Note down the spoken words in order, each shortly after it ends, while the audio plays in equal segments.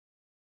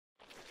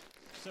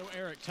So,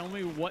 Eric, tell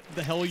me what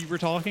the hell you were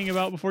talking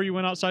about before you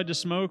went outside to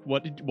smoke.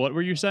 What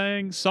were you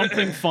saying?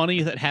 Something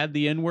funny that had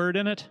the N-word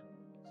in it?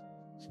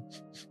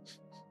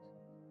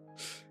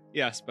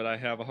 Yes, but I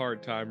have a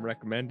hard time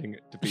recommending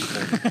it to people.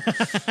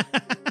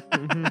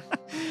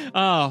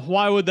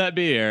 Why would that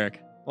be,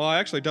 Eric? Well, I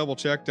actually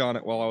double-checked on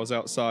it while I was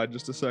outside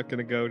just a second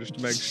ago just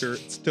to make sure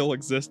it still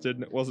existed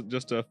and it wasn't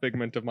just a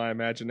figment of my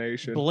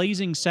imagination.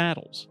 Blazing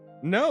Saddles.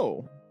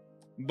 No.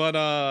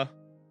 But,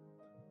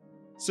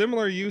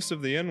 similar use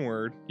of the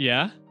N-word.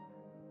 Yeah?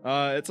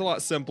 It's a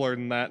lot simpler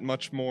than that,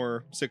 much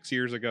more 6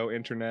 years ago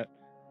internet.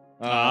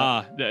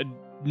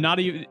 Not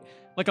even...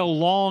 Like a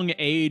long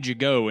age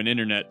ago in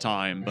internet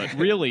time, but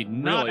really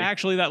not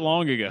actually that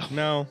long ago.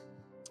 No,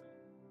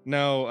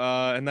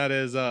 and that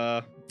is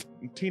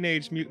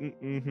Teenage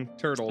Mutant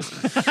Turtles.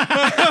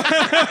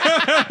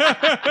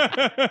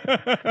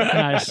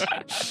 Nice.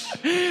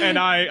 And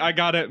I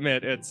gotta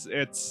admit, it's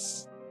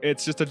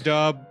just a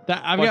dub.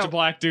 Bunch of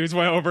black dudes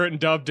went over it and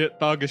dubbed it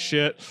thug as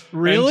shit.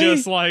 Really? And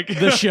just like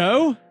the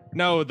show?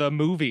 No, the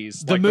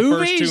movies. The like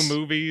movies? The first two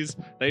movies.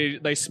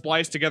 They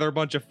spliced together a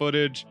bunch of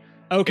footage.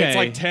 Okay. It's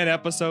like 10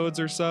 episodes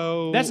or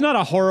so. That's not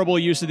a horrible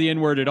use of the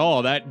N-word at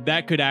all.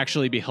 That could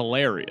actually be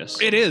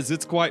hilarious. It is.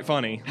 It's quite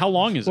funny. How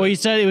long is it? Well, he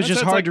said it was just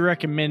That's hard like- to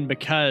recommend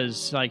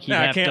because, like, he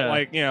I can't,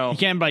 like, you know. he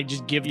can't, like,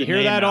 just give You the hear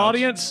name that, out.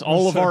 audience?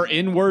 All of our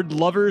N-word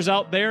lovers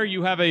out there,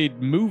 you have a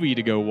movie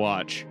to go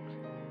watch.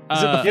 Is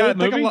it the Yeah, I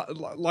full think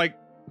movie? like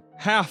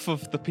half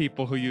of the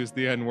people who use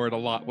the N-word a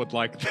lot would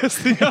like this.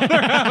 The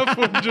other half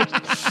would just.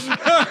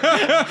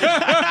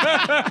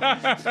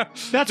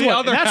 That's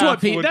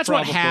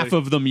what half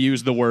of them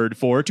use the word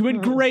for, to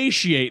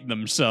ingratiate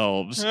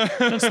themselves.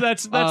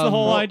 That's the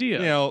whole idea.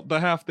 You know, the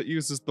half that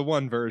uses the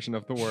one version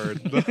of the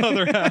word, the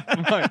other half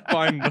might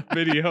find the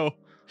video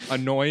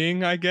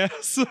annoying, I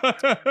guess.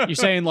 You're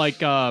saying like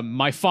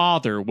my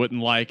father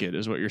wouldn't like it,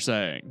 is what you're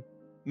saying.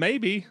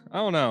 Maybe. I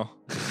don't know.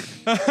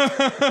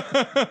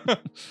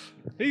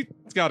 He's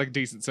got a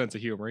decent sense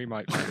of humor. He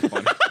might find it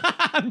funny.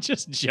 I'm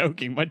just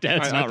joking. My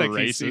dad's I not think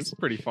racist. he's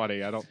pretty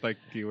funny. I don't think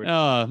he would.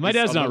 My he's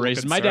dad's a not little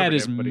racist. My dad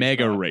is conservative, but he's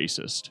mega not.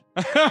 racist.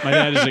 My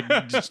dad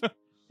is just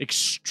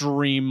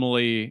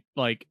extremely,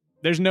 like,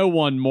 there's no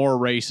one more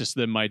racist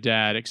than my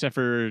dad, except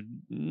for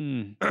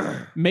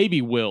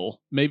maybe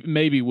Will.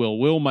 Maybe Will.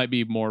 Will might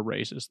be more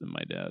racist than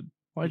my dad.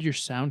 Why did your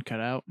sound cut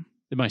out?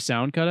 Did my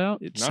sound cut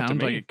out? It Not to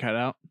sounds like me. it cut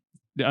out.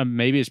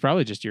 Maybe it's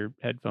probably just your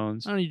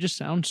headphones. Oh, you just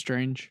sound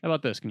strange. How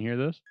about this? Can you hear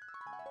this?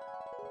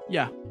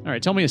 Yeah. All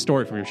right, tell me a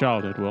story from your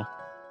childhood, Will.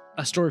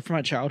 A story from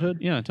my childhood?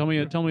 Yeah, tell me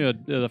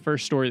the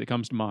first story that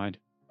comes to mind.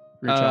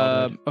 From your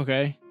childhood.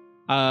 Okay.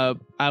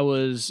 I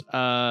was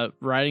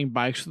riding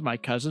bikes with my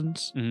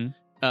cousins, Mhm.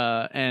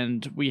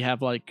 and we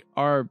have like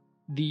our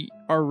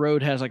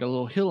road has like a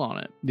little hill on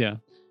it. Yeah.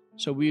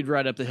 So we'd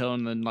ride up the hill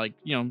and then like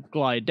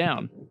glide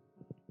down.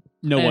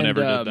 No one And,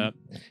 ever did that.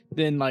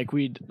 Then like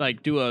we'd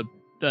like do a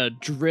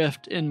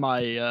drift in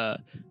my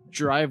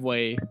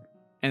driveway,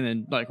 and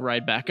then like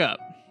ride back up.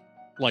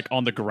 Like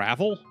on the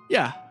gravel?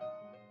 Yeah.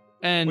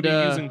 And What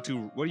are you using to?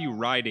 What are you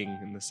riding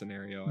in this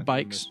scenario? I think I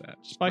Bikes. missed that.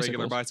 Just Bicycles.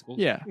 regular bicycles.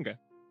 Yeah. Okay.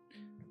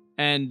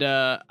 And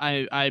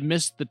I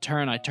missed the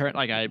turn.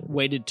 I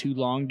waited too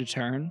long to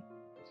turn,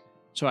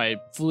 so I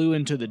flew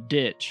into the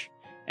ditch,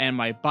 and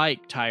my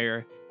bike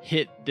tire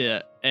hit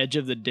the edge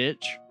of the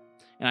ditch,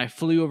 and I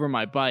flew over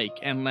my bike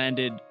and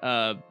landed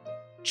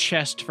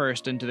chest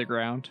first into the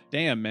ground.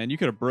 Damn, man, you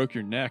could have broke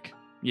your neck.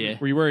 Yeah.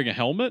 Were you wearing a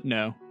helmet?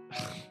 No.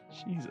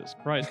 Jesus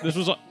Christ. This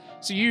was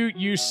so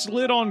you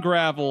slid on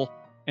gravel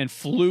and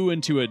flew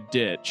into a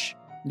ditch.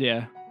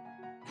 Yeah.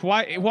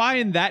 Why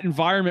in that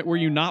environment were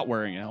you not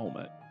wearing a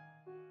helmet?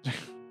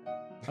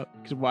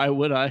 'Cause why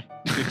would I?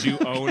 Did you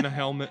own a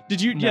helmet?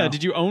 Did you No.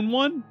 did you own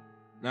one?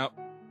 No.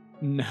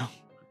 No.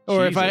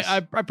 Or if Jesus. I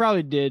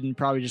probably did and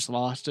probably just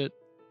lost it.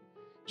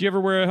 Did you ever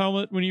wear a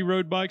helmet when you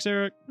rode bikes,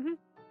 Eric? Mhm.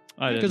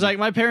 I didn't. Because like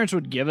my parents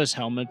would give us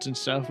helmets and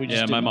stuff. We just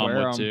yeah, my didn't mom wear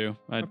would 'em. too.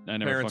 I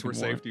never Parents fucking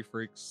were wore it. safety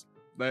freaks.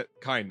 That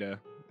kinda.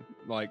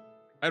 Like,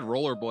 I had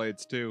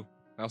rollerblades too.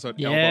 I also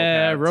had elbow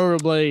Yeah, pads.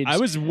 rollerblades. I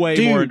was way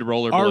Dude, more into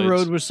rollerblades. Our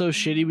road was so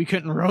shitty we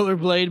couldn't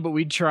rollerblade, but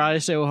we'd try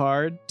so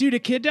hard. Dude, a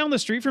kid down the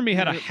street from me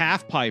had a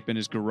half pipe in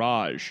his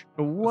garage.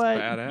 What?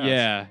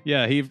 Badass.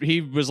 Yeah.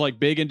 He was like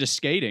big into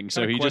skating,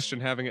 so I he just question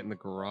having it in the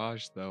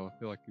garage though. I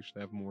feel like you should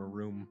have more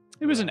room.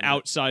 it was an around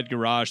outside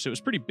garage, so it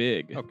was pretty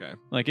big. Okay.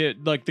 Like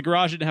the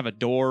garage didn't have a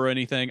door or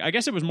anything. I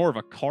guess it was more of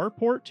a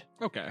carport.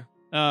 Okay.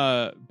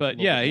 But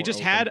little yeah, bit he more just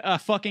open. had a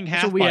fucking That's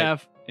half what we pipe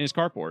have. in his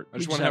carport. I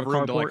just We want just to have have a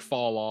room to like carport.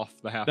 fall off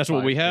the half. That's what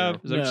pipe, we you have?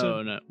 know? Is that what you No,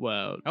 said? no.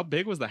 Well, How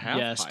big was the half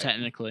yes, pipe?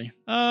 technically.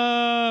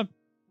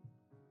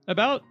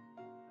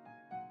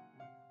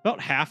 About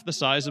half the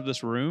size of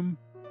this room.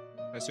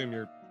 I assume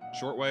you're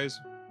short ways.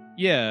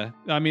 Yeah,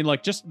 I mean,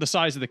 like just the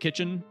size of the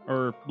kitchen,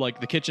 or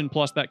like the kitchen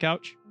plus that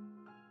couch.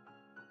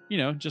 You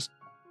know, it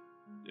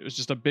was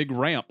just a big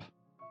ramp.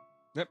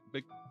 Yep,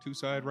 big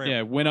two-side ramp.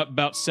 Yeah, went up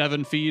about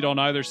 7 feet on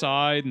either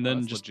side, and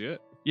then That's just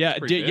legit. yeah,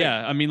 pretty big.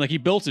 yeah. I mean, like he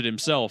built it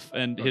himself,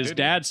 and Oh, his did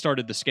he? dad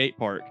started the skate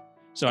park,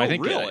 So Oh, I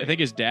think really?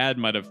 his dad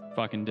might have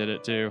fucking did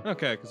it too.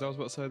 Okay, because I was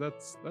about to say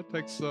that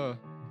takes a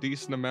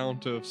decent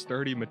amount of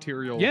sturdy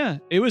material. Yeah,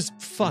 it was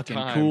fucking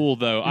time. cool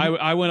though.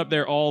 I went up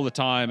there all the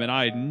time and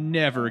I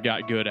never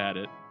got good at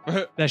it.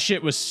 That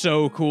shit was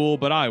so cool,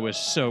 but I was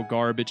so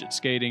garbage at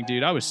skating,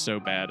 dude. I was so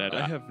bad at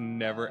it. I have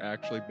never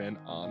actually been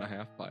on a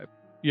half pipe.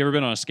 You ever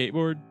been on a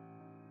skateboard?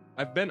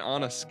 I've been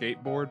on a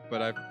skateboard,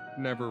 but I've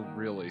never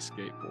really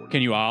skateboarded.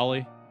 Can you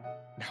ollie?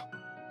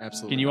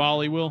 Absolutely. Can you not.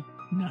 ollie, Will?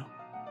 No.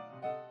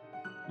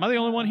 Am I the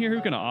only one here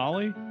who can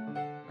ollie?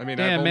 I mean, I've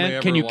Damn, only man.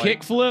 ever, Can you like,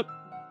 kick flip?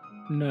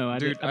 No,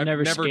 Dude, I've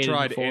never skated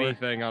tried before.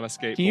 anything on a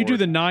skateboard. Can you do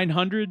the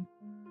 900?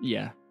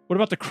 Yeah. What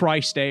about the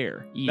Christ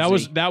Air? Easy.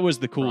 That was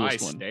the coolest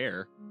Christ one.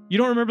 Air? You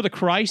don't remember the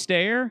Christ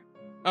Air?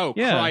 Oh,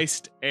 Yeah.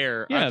 Christ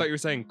Air. Yeah. I thought you were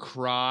saying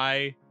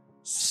cry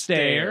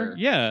Stare.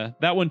 Yeah,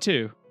 that one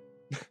too.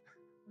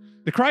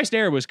 The Christ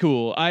Air was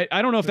cool. I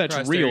don't know if The that's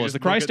Christ real. Air, Is the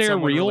just look Christ at Air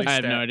someone real? really I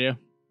have no Stab. idea.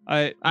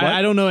 I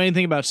I don't know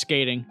anything about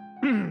skating.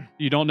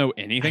 You don't know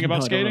anything about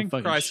No, I don't know skating?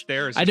 fucking Christ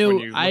Air is I just know- when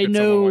you look I at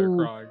someone while know-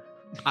 you're crying.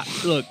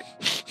 Look,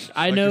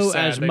 I Like know you're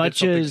sad as they did much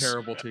something as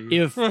terrible to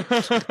you. if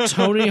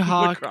Tony The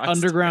Hawk Christ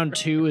Underground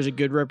Air. 2 is a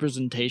good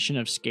representation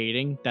of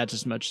skating. That's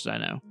as much as I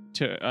know.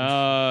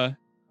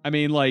 I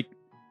mean, like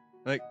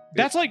Like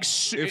that's like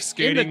if in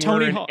skating the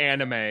Tony were an Hawk.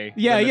 anime.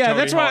 Yeah, then the yeah, Tony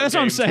that's what- Hawk that's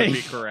what I'm games would saying.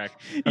 Be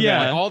correct. Yeah.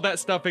 Like, all that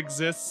stuff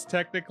exists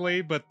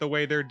technically, but the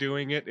way they're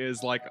doing it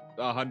is like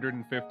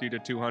 150 to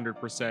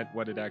 200%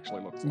 what it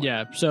actually looks like.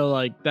 Yeah, so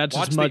like that's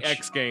Watch as much. the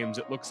X Games.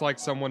 It looks like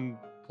someone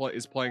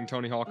is playing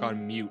Tony Hawk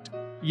on mute.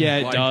 Yeah,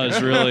 it Like-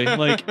 does really.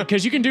 Like,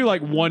 because you can do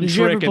like one Did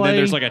you ever trick and then play-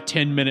 there's like a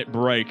 10-minute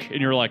break,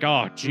 and you're like,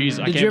 oh, jeez,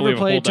 I Did can't you believe ever I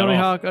play pulled that Tony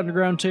off. Hawk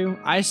Underground 2?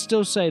 I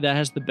still say that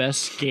has the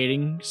best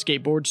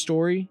skateboard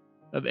story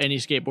of any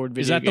skateboard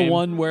video Is that game. the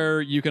one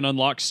where you can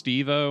unlock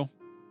Steve-O?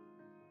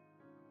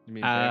 You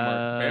mean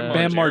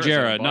Bam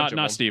Margera,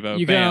 not Steve-O.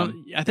 You Bam.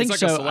 can, I think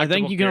like a so. I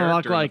think selectable you can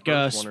unlock character in like the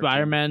first one or two.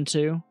 Spider-Man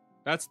 2.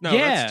 That's no.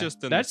 yeah, That's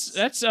just in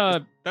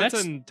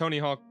that's in Tony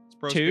Hawk's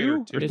Pro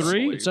two Skater or 2.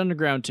 three? It's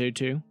Underground 2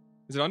 too.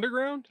 Is it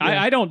Underground?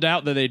 I don't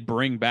doubt that they'd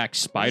bring back I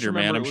just Spider-Man.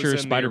 remember I'm it was sure in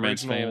the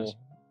Spider-Man's original famous.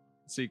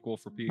 Sequel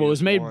for PS1. Well, it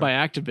was made by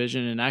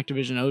Activision, and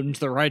Activision owns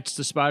the rights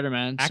to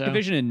Spider-Man. So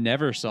Activision and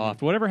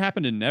Neversoft. Whatever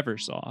happened to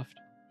Neversoft?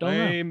 don't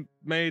know. They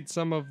made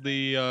some of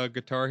the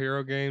Guitar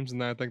Hero games,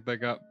 and I think they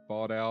got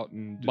bought out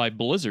and By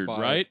Blizzard, By-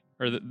 right?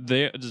 Or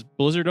does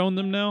Blizzard own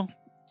them now?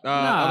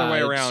 other way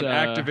it's, around.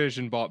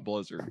 Activision bought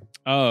Blizzard.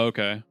 Oh,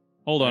 okay.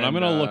 Hold on, I'm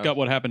And, gonna look up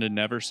what happened to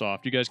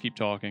Neversoft. You guys keep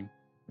talking.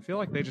 I feel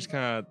like they just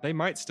kind of they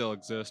might still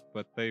exist,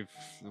 but they've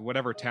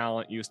whatever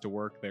talent used to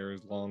work there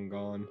is long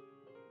gone.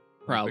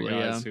 Probably, the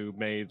guys who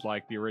made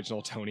like the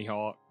original Tony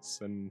Hawks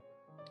and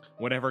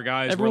whatever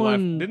guys were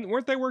Everyone- left.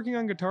 Weren't they working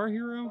on Guitar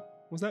Hero?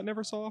 Was that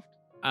Neversoft?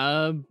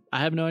 I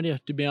have no idea,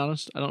 to be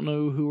honest. I don't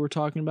know who we're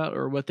talking about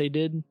or what they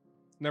did.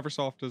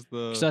 Neversoft is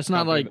the 'Cause that's not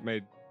company like- that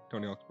made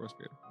Tony Hawk's Pro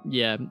Skater.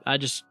 Yeah,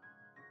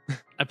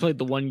 I played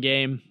the one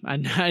game. I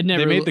never.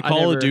 They made the I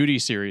Call never- of Duty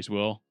series,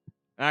 Will.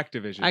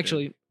 Activision. did.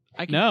 Actually,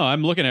 I can, No,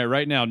 I'm looking at it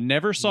right now.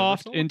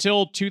 Neversoft, Neversoft?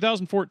 until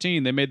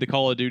 2014, they made the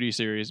Call of Duty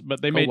series,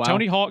 but they made wow.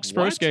 Tony Hawk's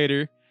Pro What?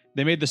 Skater.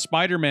 They made the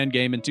Spider-Man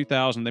game in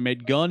 2000. They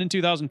made Gun in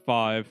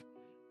 2005.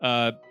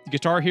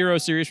 Guitar Hero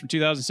series from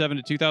 2007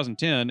 to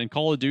 2010, and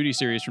Call of Duty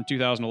series from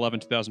 2011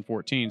 to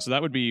 2014. So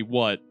that would be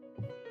what?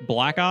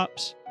 Black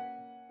Ops?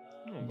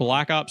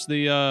 Black Ops,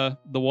 the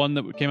one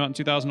that came out in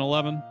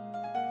 2011,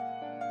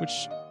 which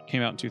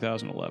came out in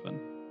 2011.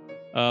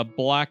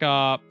 Black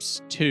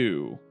Ops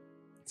 2.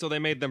 So they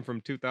made them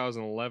from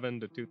 2011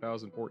 to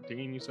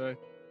 2014. You say?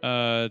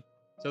 Uh,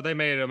 So they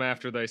made them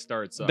after they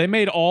started. they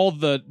made all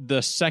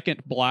the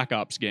second Black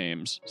Ops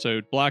games.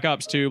 So Black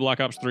Ops 2, Black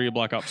Ops 3,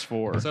 Black Ops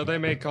 4. So they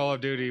made Call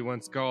of Duty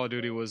once Call of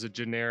Duty was a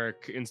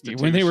generic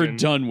institution. when they were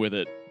done with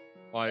it.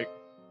 Like,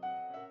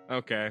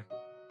 okay.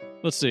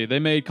 Let's see. They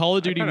made Call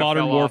of I Duty kinda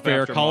Modern fell off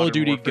Warfare, after Call of Modern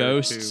Duty Warfare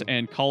Ghosts, 2.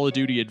 and Call of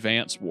Duty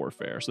Advanced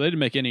Warfare. So they didn't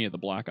make any of the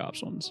Black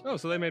Ops ones. Oh,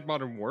 so they made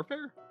Modern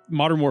Warfare?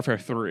 Modern Warfare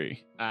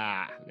 3.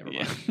 Ah, never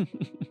mind. Yeah.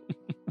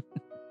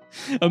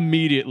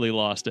 Immediately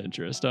lost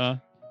interest, huh?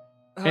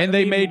 I And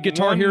they mean, made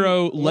Guitar one-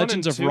 Hero, one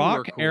Legends and of two Rock,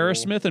 are cool.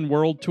 Aerosmith, and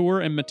World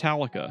Tour, and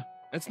Metallica.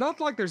 It's not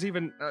like there's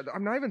even.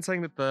 I'm not even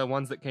saying that the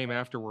ones that came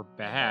after were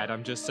bad.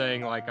 I'm just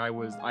saying like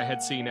I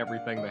had seen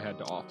everything they had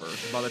to offer.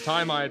 By the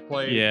time I had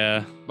played,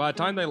 Yeah. By the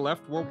time they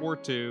left World War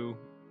II,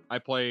 I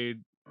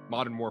played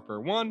Modern Warfare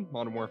 1,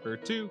 Modern Warfare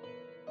 2,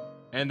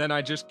 and then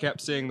I just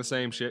kept seeing the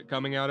same shit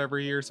coming out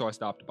every year, so I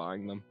stopped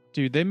buying them.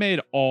 Dude, they made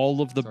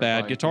all of the Start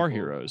bad buying Guitar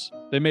people. Heroes.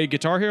 They made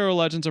Guitar Hero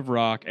Legends of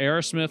Rock,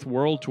 Aerosmith,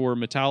 World Tour,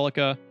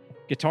 Metallica,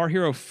 Guitar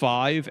Hero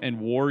 5, and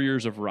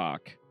Warriors of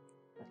Rock.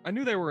 I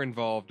knew they were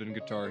involved in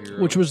Guitar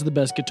Hero. which was the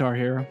best Guitar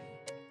Hero?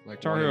 like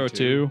Guitar 1 Hero and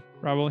 2,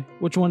 probably.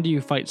 Which one do you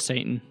fight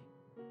Satan?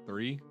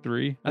 3.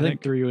 3. I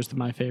think 3 was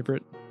my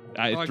favorite.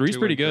 I like 3's 2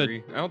 pretty and good.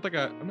 3. I don't think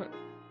I'm not.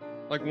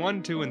 Like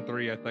 1, 2, and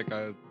 3, I think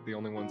the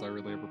only ones I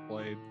really ever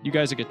played. You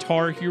guys a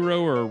Guitar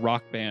Hero or a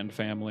Rock Band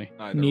family?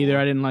 Neither. I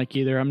one. didn't like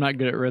either. I'm not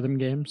good at rhythm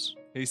games.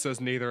 He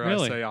says neither.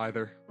 Really? I say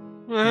either.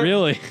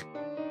 Really?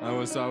 I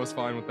was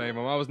fine with any of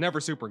them. I was never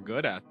super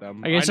good at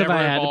them. I guess if never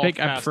I had to evolved pick,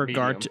 I past prefer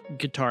medium.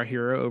 Guitar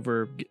Hero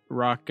over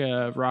Rock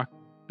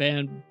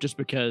Band, just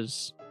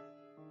because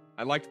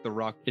I liked the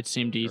rock. it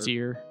seemed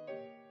easier.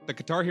 The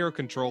Guitar Hero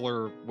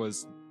controller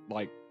was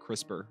like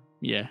crisper.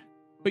 Yeah,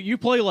 But you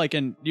play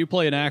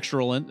an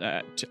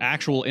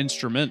actual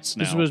instruments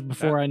now. this was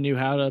before I knew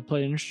how to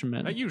play an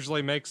instrument. That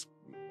usually makes.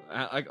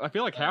 I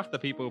feel like half the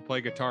people who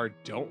play guitar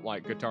don't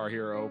like Guitar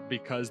Hero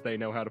because they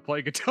know how to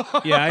play guitar.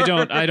 Yeah,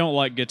 I don't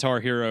like Guitar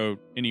Hero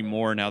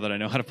anymore now that I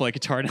know how to play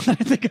guitar. Now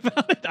that I think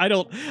about it, I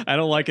don't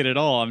like it at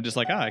all. I'm just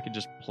like, I can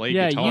just play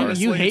yeah, guitar. you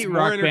Honestly, hate it's more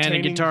Rock Band and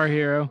entertaining. Guitar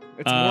Hero.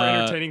 It's more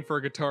Uh, entertaining for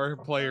a guitar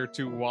player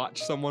to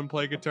watch someone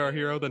play Guitar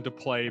Hero than to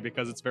play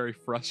because it's very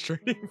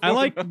frustrating. I for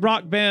like them.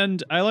 Rock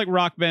Band. I like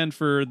Rock Band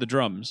for the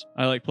drums.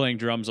 I like playing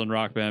drums on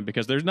Rock Band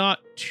because there's not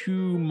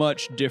too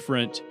much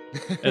different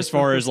as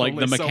far as There's like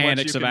the only so much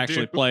mechanics you of can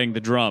actually do. playing the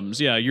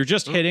drums. Yeah, you're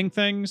just Mhm. hitting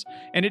things,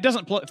 and it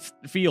doesn't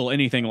feel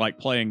anything like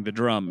playing the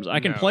drums. I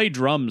can No. play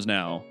drums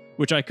now,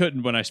 which I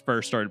couldn't when I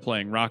first started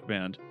playing Rock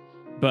Band.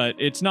 But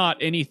it's not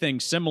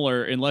anything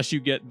similar unless you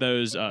get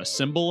those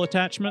cymbal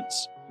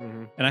attachments.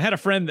 Mhm. And I had a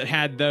friend that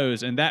had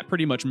those, and that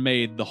pretty much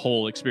made the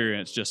whole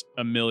experience just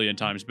a million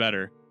times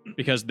better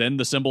because then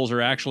the cymbals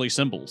are actually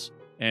cymbals.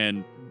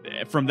 And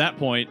from that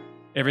point,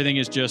 everything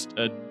is just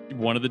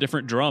one of the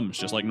different drums,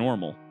 just like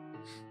normal.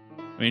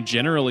 I mean,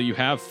 generally, you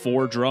have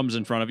 4 drums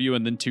in front of you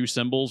and then 2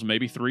 cymbals,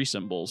 maybe 3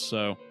 cymbals.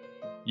 So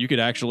you could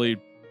actually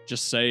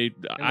just say,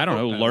 I don't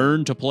know, foot pedal.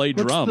 learn to play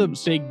What's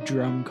drums. the big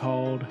drum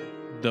called?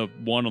 The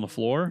one on the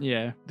floor?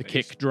 Yeah. The Bass.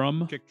 kick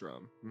drum? Kick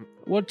drum.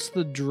 What's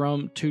the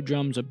two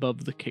drums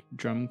above the kick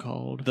drum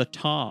called? The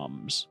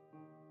toms.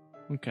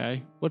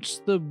 Okay. What's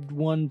the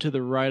one to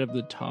the right of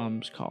the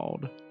toms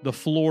called? The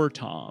floor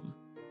tom.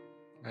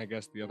 I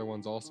guess the other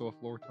one's also a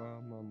floor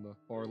tom on the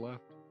far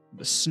left.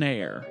 The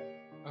snare.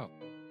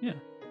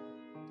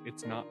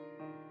 It's not.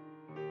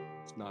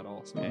 It's not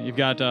awesome. Yeah, you've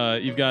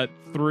got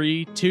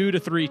 2 to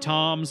 3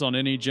 toms on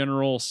any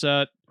general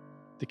set.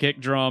 The kick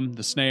drum,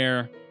 the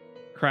snare,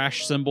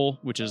 crash cymbal,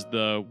 which is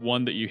the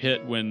one that you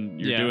hit when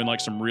you're Yeah. doing like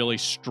some really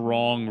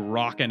strong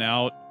rocking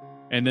out,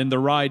 and then the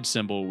ride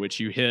cymbal, which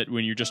you hit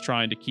when you're just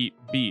trying to keep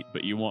beat,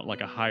 but you want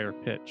like a higher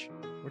pitch.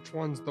 Which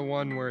one's the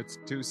one where it's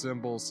 2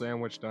 cymbals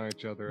sandwiched on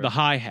each other? The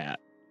hi hat.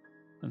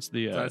 That's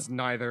the. That's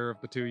neither of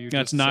the two you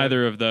That's just said.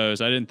 neither of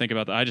those. I didn't think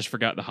about that. I just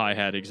forgot the hi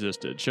hat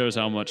existed. Shows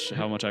how much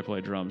I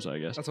play drums, I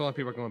guess. That's why a lot of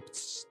people are going.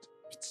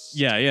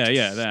 Yeah.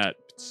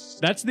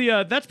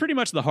 That's pretty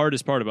much the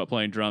hardest part about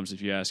playing drums,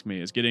 if you ask me,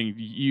 is getting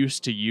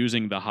used to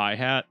using the hi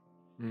hat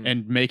Mm.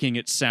 and making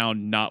it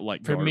sound not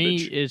like For me,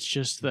 garbage. it's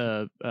just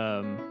the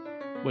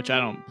which I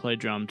don't play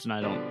drums and I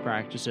don't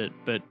practice it,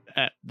 but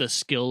at the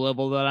skill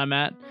level that I'm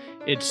at,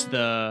 it's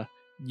the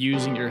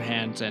using your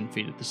hands and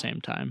feet at the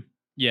same time.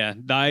 Yeah,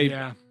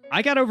 Yeah.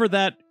 I got over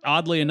that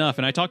oddly enough,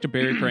 and I talked to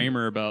Barry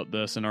Kramer about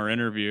this in our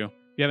interview. If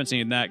you haven't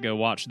seen that, go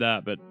watch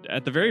that. But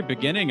at the very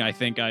beginning, I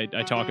think I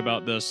talk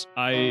about this.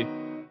 I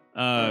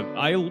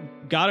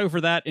got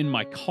over that in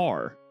my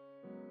car.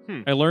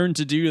 I learned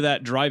to do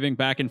that driving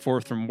back and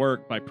forth from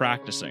work by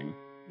practicing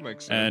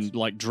Makes sense. and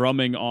like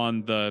drumming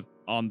on the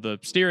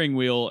steering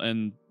wheel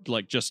and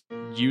like just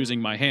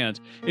using my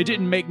hands. It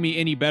didn't make me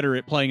any better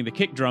at playing the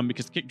kick drum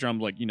because the kick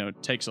drum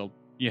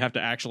you have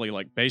to actually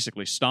like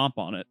basically stomp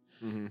on it.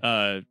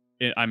 Mhm.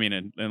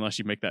 Unless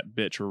you make that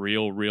bitch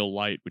real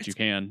light, which you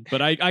can.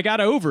 But I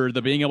got over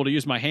the being able to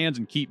use my hands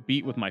and keep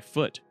beat with my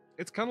foot.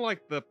 It's kind of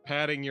like the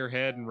patting your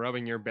head and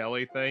rubbing your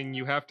belly thing.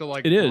 You have to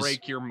like It is.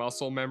 break your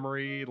muscle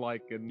memory,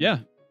 like Yeah.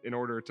 in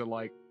order to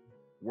like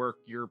work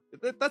your.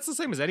 That's the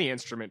same as any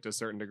instrument to a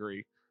certain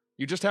degree.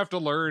 You just have to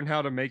learn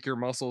how to make your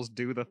muscles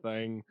do the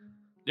thing.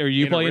 Are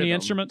you in a play any rhythm.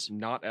 instruments?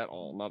 Not at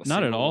all. Not a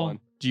Not at single all. one.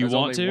 Do you There's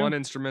want only to? one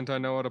instrument I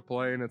know how to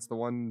play, and it's the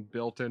one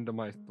built into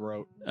my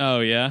throat.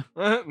 Oh yeah.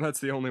 That's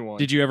the only one.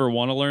 Did you ever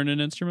want to learn an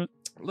instrument?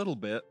 A little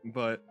bit,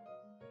 but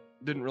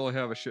didn't really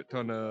have a shit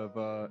ton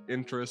of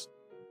interest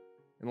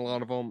in a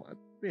lot of them. I'd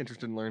be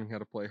interested in learning how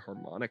to play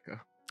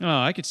harmonica. Oh,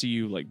 I could see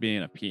you like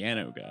being a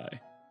piano guy.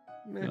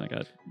 Meh. Like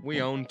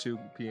We own 2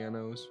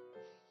 pianos.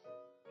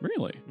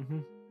 really? Mm-hmm.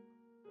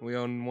 We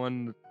own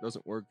one that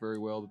doesn't work very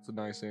well. That's a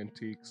nice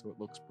antique, so it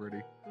looks pretty.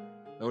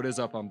 Though it is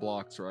up on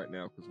blocks right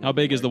now. How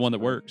big is the one that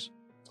works?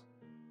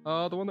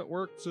 The one that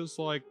works is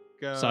like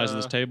Size of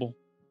this table?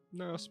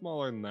 No,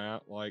 smaller than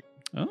that. Like,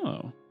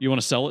 Oh, you want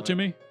to sell it to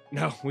me?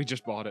 no, we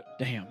just bought it.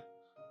 Damn.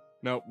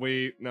 No,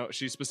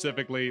 she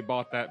specifically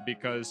bought that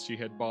because she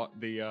had bought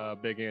the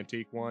big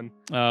antique one.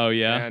 Oh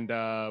yeah.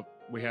 And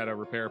we had a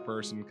repair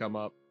person come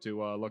up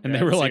to look And at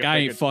they it were see like, if I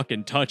they ain't could-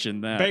 fucking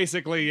touching that.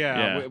 Basically,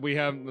 yeah. Yeah. We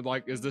have,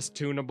 like, is this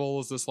tunable?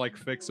 Is this, like,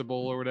 fixable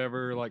or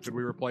whatever? Like, could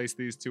we replace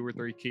these 2 or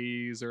 3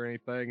 keys or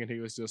anything? And he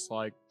was just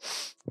like,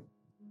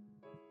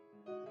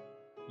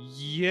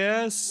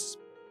 yes,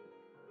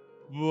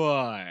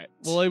 but...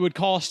 Well, it would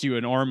cost you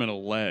an arm and a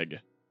leg to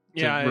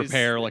Yeah, it's-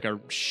 repair like a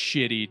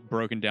shitty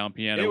broken down It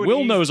piano. would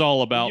Will eas- knows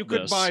all about you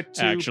could this. buy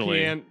 2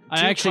 actually, I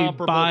actually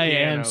comparable buy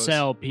and pianos.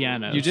 sell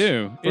pianos. you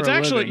do. for It's a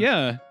actually living.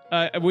 yeah.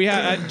 We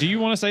have. Do you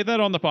want to say that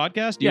on the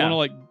podcast? Do you Yeah. want to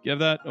like give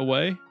that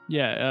away?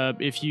 Yeah,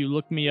 if you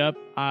look me up,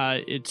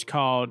 it's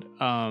called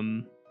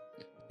Mhm.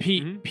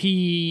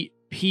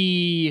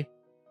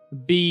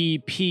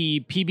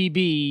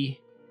 PBB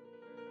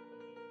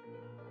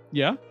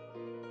Yeah.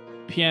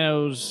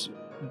 pianos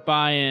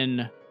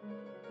buying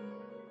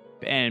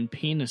and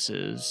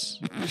penises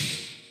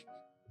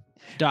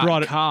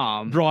Brought it-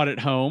 .com. Brought it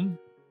home.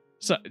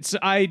 So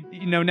I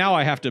now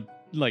I have to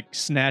like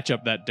snatch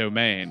up that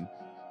domain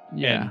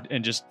Yeah.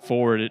 and just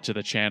forward it to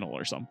the channel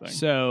or something.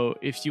 So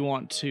if you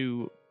want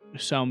to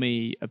sell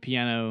me a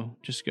piano,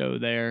 just go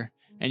there,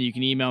 and you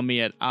can email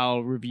me at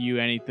I'll review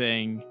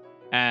anything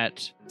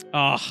at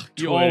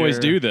You always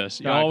do Twitter. this.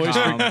 You always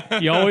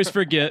you always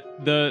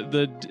forget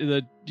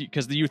the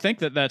because you think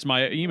that that's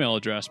my email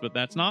address, but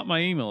that's not my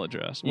email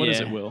address. What is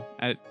Yeah. it, Will?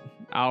 at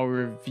I'll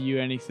review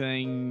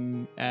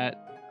anything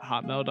at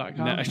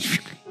hotmail.com. No.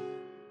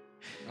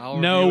 I'll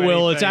No, review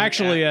Will, it's anything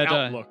actually at,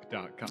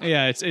 Outlook.com.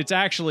 Yeah, it's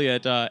actually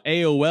at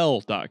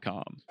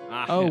AOL.com.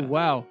 Oh Yeah.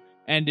 wow!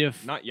 And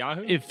Not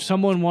Yahoo. if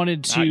someone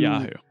wanted to, Not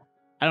Yahoo.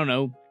 I don't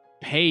know,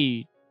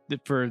 pay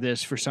for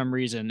this for some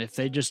reason, if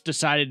they just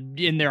decided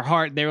in their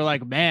heart they were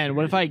like, man,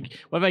 what if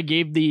I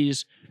gave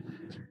these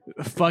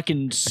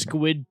fucking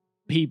squid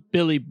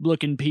Billy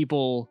looking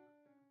people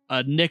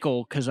a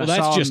nickel because Well, I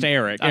saw that's just him,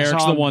 Eric. I Eric's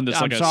saw the him- one that's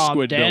I like a saw him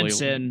squid belly.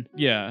 dancing.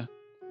 Yeah.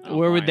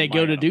 Where would they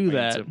go to do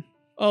that?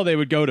 Oh, they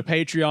would go to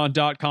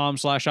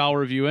patreon.com/I'll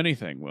review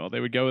anything. Well, they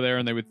would go there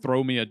and they would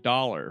throw me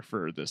 $1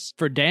 for this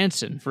For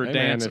dancing. for Hey,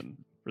 man, dancing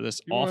for this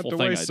you want awful to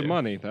thing waste I some do.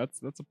 money.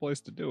 That's a place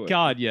to do it.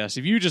 God, yes.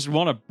 If you just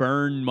want to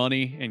burn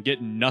money and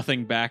get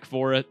nothing back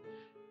for it,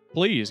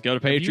 please go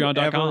to Have you ever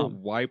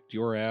patreon.com. wiped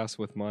your ass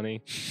with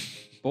money?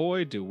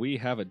 Boy, do we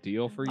have a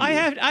deal for you. I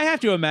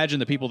have to imagine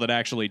the people that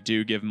actually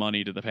do give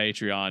money to the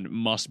Patreon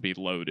must be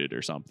loaded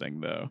or something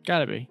though.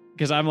 Gotta be.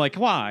 Because I'm like,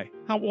 why?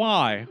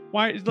 Why?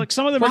 Like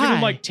some of them are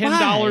giving like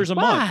 $10 a month.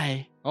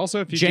 Why?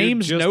 Also, if you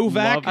James do just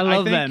Novak, I love,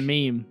 love think that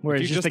meme where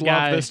if it's you just just a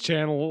guy. love this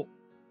channel,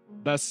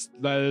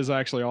 that is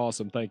actually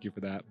awesome. Thank you for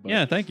that. But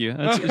Yeah, thank you.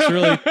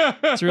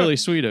 It's really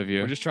sweet of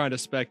you. We're just trying to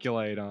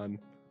speculate on.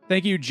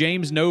 Thank you,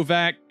 James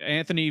Novak,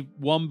 Anthony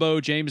Wumbo,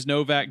 James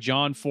Novak,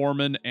 John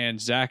Foreman, and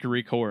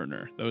Zachary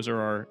Coroner. Those are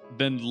our.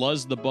 Then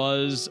Luz the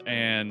Buzz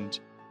and.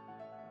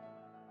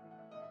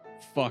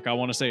 Fuck, I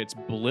want to say it's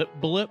Blip.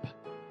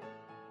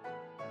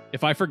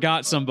 If I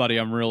forgot somebody,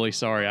 I'm really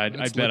sorry. I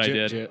It's bet I legit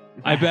did. jit.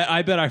 I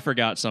bet I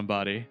forgot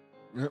somebody.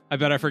 Yep. I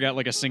bet I forgot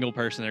like a single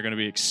person. They're going to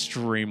be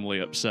extremely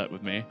upset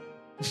with me.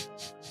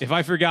 If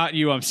I forgot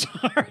you, I'm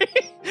sorry.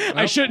 I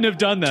Well, shouldn't have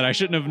done that. I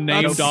shouldn't have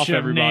named Shouldn't off have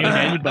everybody.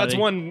 named That's anybody.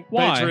 one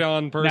Why?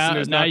 Patreon person Now,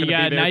 who's now not you going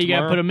to got be there now you got to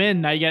tomorrow. put them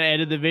in. Now you got to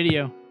edit the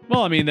video.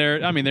 Well, I mean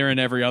they're in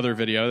every other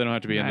video. They don't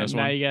have to be in this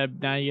now one. you got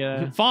now you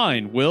got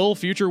Fine, Will,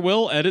 future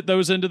Will, edit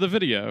those into the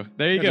video.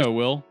 There you Yeah, go, just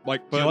Will.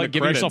 Like, Do you put like in the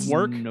giving yourself credits.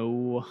 work?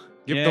 No.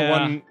 Give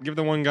Yeah.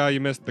 the one guy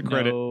you missed the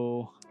credit.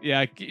 No.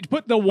 Yeah,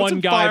 put the one some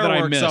guy that I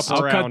fireworks missed. up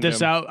I'll around cut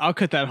this him. out. I'll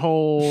cut that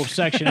whole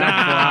section out.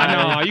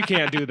 Ah, no, you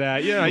can't do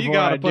that. Yeah, you Before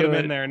got I to put do him it.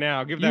 in there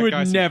now. Give that You would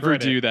guy some never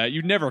credit. do that.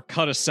 You'd never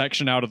cut a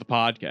section out of the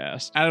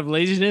podcast. Out of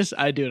laziness,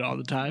 I do it all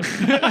the time.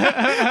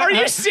 Are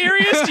you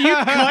serious? Do you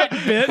cut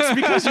bits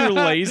because you're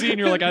lazy and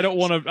you're like, I don't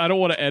want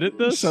to edit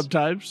this?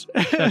 Sometimes.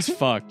 That's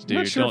fucked, I'm dude.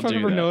 not sure Don't if I've do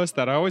ever that. noticed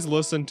that. I always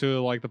listen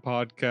to like the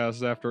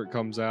podcast after it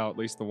comes out, at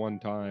least the one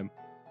time.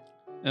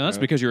 And that's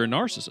because you're a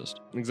narcissist.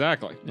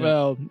 Exactly. Yeah.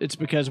 Well, it's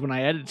because when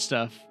I edit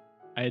stuff,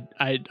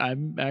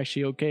 I'm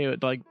actually okay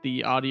with like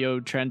the audio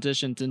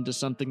transitions into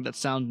something that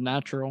sounds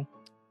natural.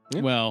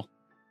 Yeah. Well,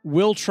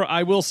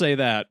 I will say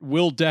that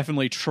Will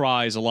definitely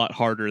tries a lot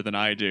harder than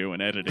I do in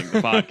editing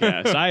the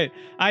podcast.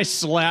 I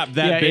slap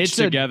that bitch it's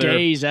together. a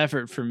day's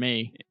effort for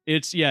me.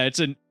 It's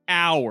an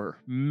hour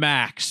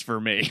max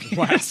for me.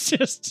 It's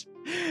just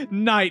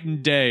night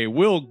and day.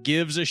 Will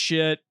gives a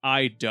shit.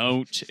 I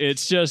don't.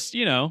 It's just,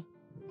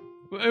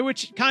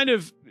 which kind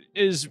of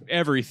is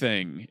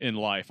everything in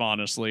life,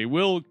 honestly.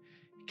 Will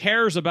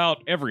cares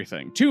about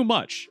everything too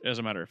much, as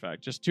a matter of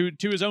fact, just to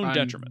his own I'm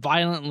detriment.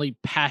 violently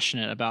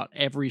passionate about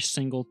every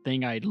single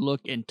thing I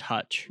look and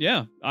touch.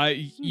 Yeah,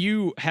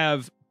 you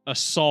have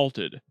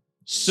assaulted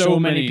So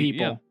many many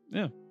people.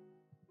 Yeah,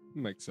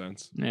 Makes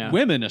sense. Yeah.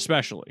 women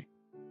especially.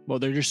 Well,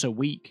 they're just so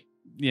weak.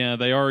 Yeah,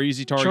 they are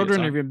easy targets. Children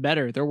huh? are even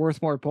better. They're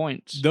worth more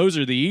points. Those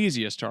are the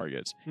easiest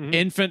targets. Mhm.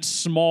 Infants,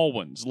 small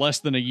ones, less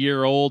than a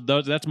year old.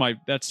 That's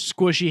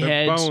Squishy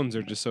Their heads, bones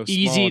are just so small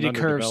easy and to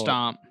curve underdeveloped.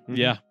 stomp. Mhm.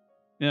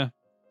 yeah.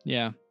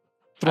 Yeah.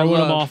 Throwing I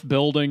them love- off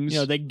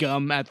buildings. They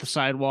gum at the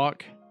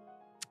sidewalk.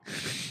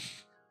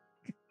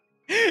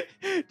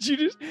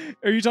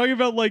 Are you talking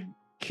about like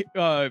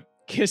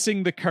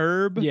kissing the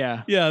curb?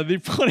 Yeah. Yeah, they're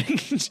putting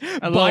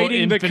little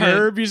biting the infinite-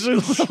 curb. Usually,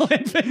 the little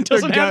infant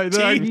doesn't have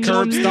They're teeth.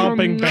 curb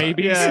stomping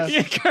babies.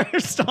 Yeah.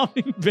 curb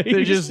stomping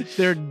babies.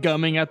 They're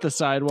gumming at the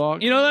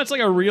sidewalk. That's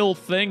like a real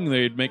thing.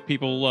 They'd make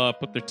people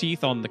put their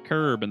teeth on the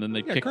curb and then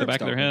they'd Yeah, kick the curb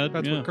back of their stomping. head.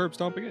 That's yeah. what curb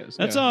stomping is.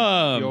 That's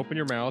yeah. You open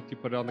your mouth, you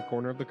put it on the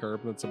corner of the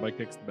curb, and then somebody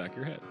kicks the back of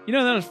your head.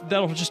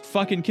 that'll just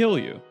fucking kill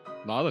you.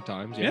 A lot of the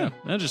times, Yeah, yeah.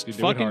 that'll just You do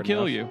it fucking hard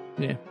kill enough.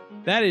 you.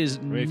 That is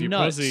I mean, if you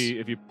nuts.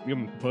 give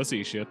them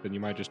pussy shit, then you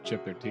might just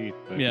chip their teeth.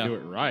 But Yeah. if you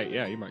do it right,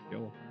 yeah, you might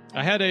kill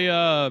I had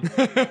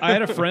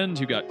a friend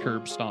who got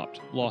curb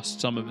stomped,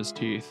 lost some of his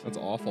teeth. That's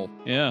awful.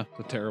 Yeah. It's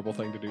a terrible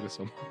thing to do to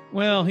someone.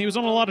 Well, he was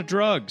on a lot of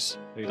drugs.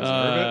 He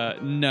deserve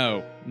it.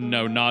 No,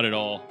 not at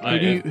all.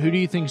 Who do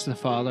you think's the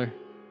father?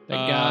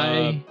 That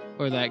guy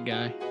or that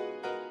guy?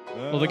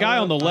 Well, the guy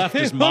on the left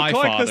They is my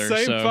look like father. the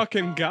same so,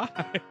 fucking guy.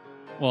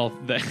 well,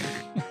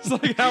 It's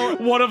like how.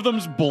 one of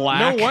them's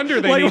black. No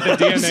wonder they Like, need the one of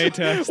them's- DNA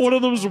test. One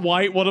of them's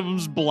white, one of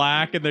them's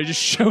black, and they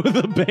just show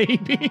the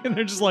baby, and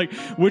they're just like,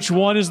 which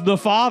one is the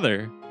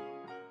father?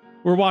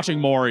 We're watching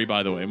Maury,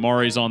 by the way.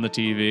 Maury's on the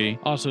TV.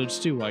 Also, it's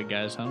two white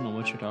guys. I don't know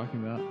what you're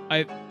talking about.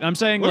 I'm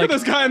saying, Look like, at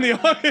this guy in the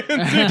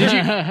audience.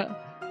 Did you-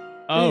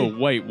 oh,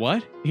 wait,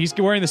 what? He's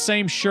wearing the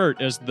same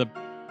shirt as the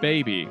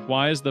baby.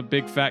 Why is the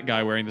big fat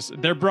guy wearing this?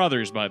 They're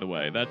brothers, by the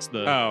way. That's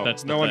the. Oh,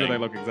 that's the no wonder thing. they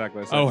look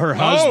exactly the same. Oh, her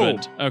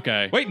husband.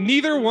 Okay. Wait,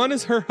 neither one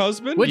is her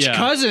husband? Which Yeah.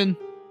 cousin?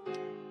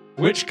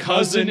 Which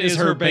cousin is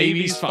her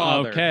baby's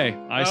father? Okay,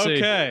 I see.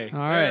 Okay, All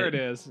right. there it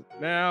is.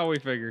 Now we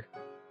figure.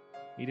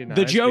 He did not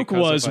The ask joke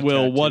because was, of a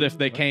Will, what tattoo. if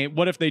they came?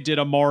 What if they did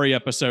a Maury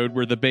episode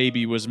where the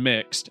baby was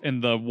mixed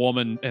and the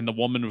woman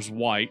was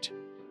white,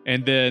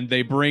 and then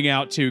they bring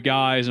out two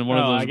guys and one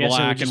Oh, of I them's guess it would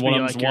black and just one be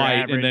of them's like your white,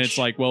 and then average- it's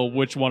like, well,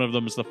 which one of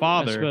them's the I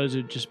father? suppose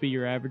it'd just be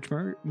your average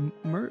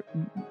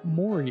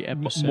Maury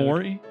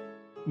episode.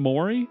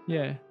 Maury?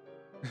 Yeah.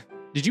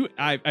 Did you?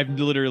 I've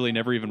literally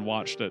never even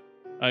watched it.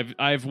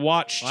 I've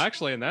watched. Well,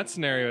 actually, in that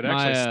scenario, it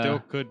My, actually still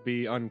could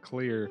be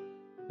unclear.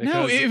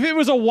 No, because- if it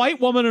was a white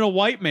woman and a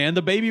white man,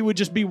 the baby would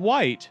just be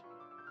white.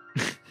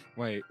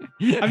 Wait.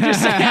 I'm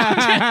just saying.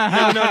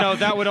 No,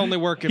 that would only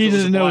work if He it was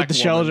doesn't a know black what the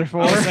shells woman. are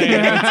for. I was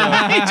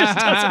saying He just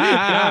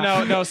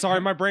doesn't. no,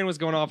 sorry, my brain was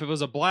going off. If it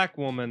was a black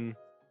woman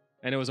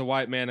and it was a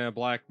white man and a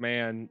black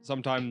man,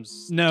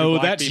 sometimes No, two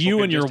black that's people you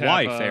can and your just have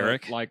wife, a,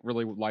 Eric. Like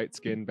really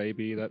light-skinned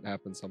baby. That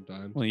happens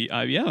sometimes. Well,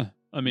 yeah.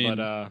 I mean,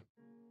 But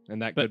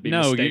and that but could be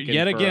no, mistaken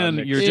yet for a again,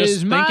 mixed- you're just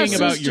Is my thinking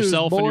about sister's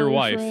yourself and your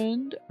wife.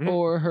 boyfriend Hmm?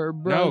 or her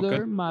brother,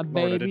 good my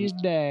Lord, I baby's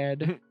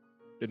dad.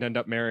 didn't end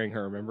up marrying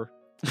her. Remember?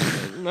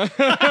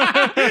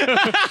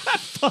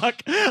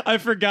 Fuck! I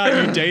forgot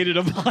you dated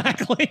a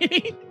black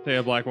lady. Stay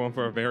a black woman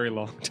for a very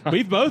long time.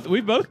 We've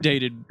both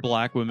dated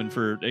black women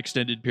for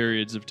extended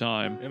periods of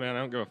time. Hey man, I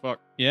don't give a fuck.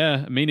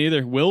 Yeah, me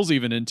neither. Will's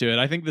even into it.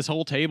 I think this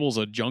whole table's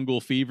a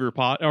Jungle Fever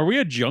pod. Are we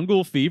a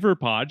Jungle Fever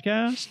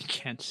podcast?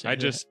 Can't say I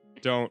that. just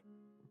don't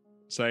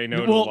say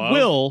no well, to love.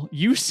 Will,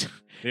 you? The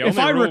If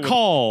only I rule with-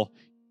 recall,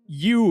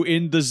 you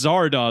in the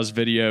Zardoz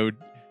video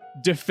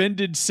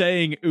defended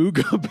saying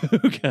 "ooga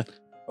booga."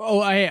 Oh,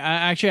 I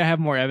actually I have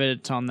more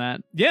evidence on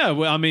that. Yeah,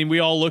 well, I mean, we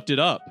all looked it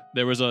up.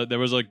 There was a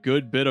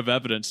good bit of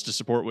evidence to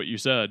support what you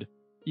said.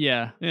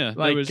 Yeah, Yeah, there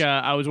like was,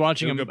 I was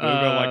watching Ooga him.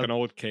 booga like an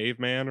old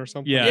caveman or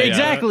something. yeah, Yeah,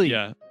 exactly.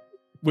 Yeah,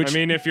 which I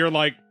mean, if you're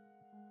like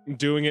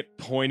doing it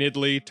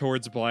pointedly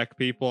towards black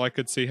people, I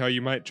could see how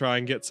you might try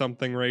and get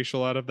something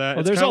racial out of that. Well,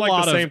 It's there's kinda a like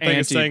lot the of same thing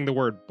as anti- saying the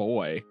word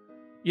boy.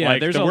 yeah,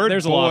 like there's the a, word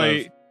there's boy a lot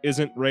of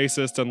isn't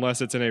racist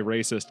unless it's in a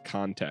racist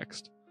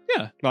context.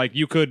 Yeah. Like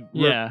you could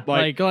yeah,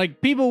 like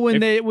people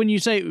when if- when you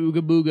say ooga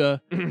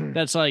booga,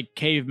 that's like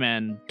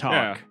caveman talk.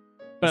 Yeah.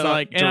 But It's not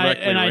like,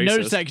 directly and I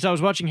noticed racist. that because I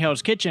was watching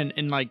Hell's Kitchen,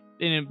 and like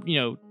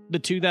in the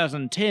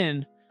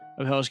 2010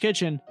 of Hell's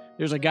Kitchen,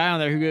 there's a guy on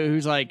there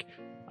who's like,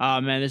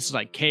 "Oh man, this is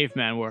like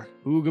caveman war,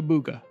 ooga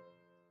booga."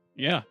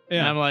 yeah, And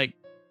yeah. I'm like,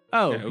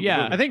 "Oh Yeah, ooga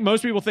yeah, I think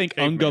most people think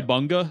Caveman. unga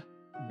bunga,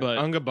 but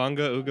unga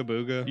bunga, ooga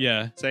booga.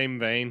 yeah, Same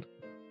vein.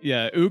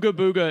 yeah, ooga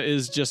booga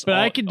is just But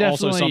I could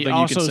also definitely something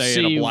you can also say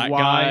in a see black guy,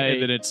 why-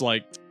 and then it's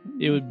like,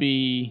 it would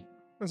be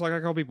It's like I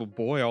call people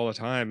boy all the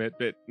time. It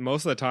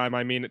most of the time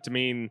I mean it to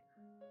mean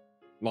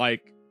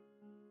like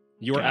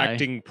you're Guy.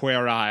 acting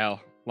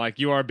puerile, like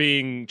you are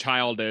being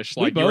childish,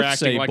 We like you're both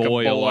say acting like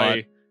boy a a lot.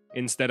 boy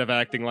instead of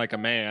acting like a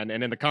man.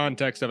 And in the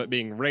context of it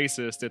being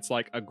racist, it's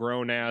like a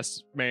grown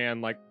ass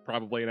man, like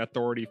probably an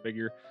authority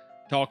figure,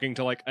 talking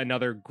to like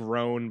another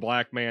grown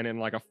black man in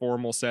like a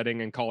formal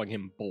setting and calling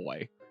him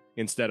boy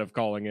instead of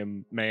calling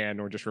him man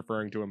or just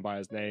referring to him by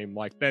his name.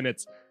 Like then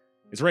it's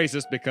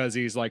racist because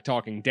he's like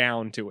talking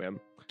down to him.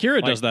 Kira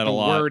Like, does that a the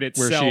lot, word where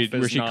itself she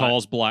is not-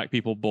 calls black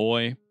people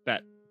boy.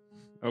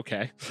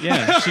 Okay.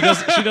 Yeah, she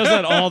does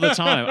that all the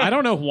time. I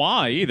don't know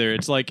why either.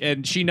 It's like,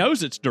 and she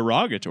knows it's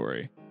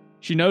derogatory.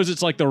 She knows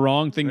it's like the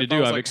wrong thing to If I do.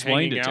 was, I've like,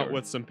 explained hanging it to out her.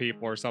 with some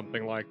people or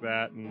something like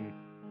that, and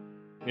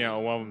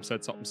one of them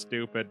said something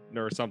stupid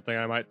or something,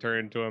 I might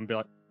turn to him and be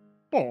like,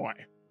 "Boy,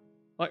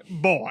 like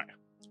boy."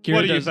 Kira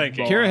what are you does-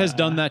 thinking? Kira has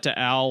done that to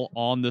Al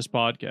on this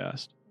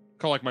podcast.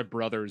 Call like my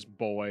brother's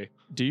boy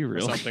Do you or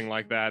really? something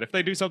like that. If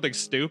they do something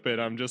stupid,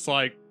 I'm just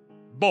like,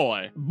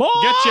 "Boy, Boy,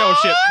 get your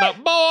shit, no,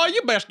 boy,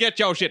 you best get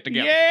your shit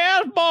together."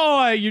 Yeah,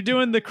 boy, you're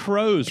doing the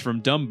crows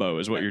from Dumbo,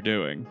 is what you're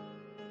doing.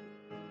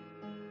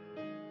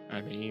 I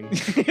mean,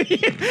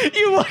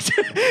 You looked.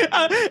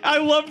 I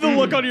love the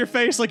look on your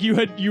face, like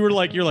you're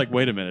like,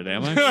 wait a minute,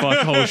 am I?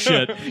 Fuck, oh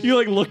shit! You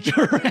like looked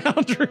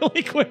around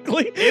really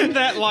quickly. in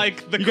that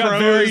like the you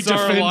crows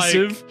got very are like,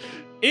 defensive.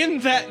 in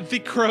that the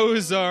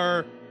crows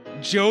are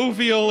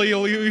jovially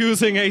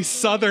using a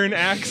southern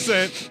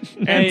accent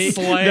and Hey,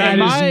 slang. That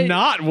Am is I-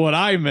 not what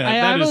I meant. I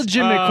That have a is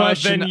legitimate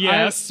question. Then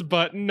yes,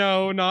 but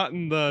no, not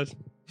in the.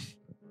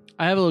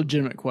 I have a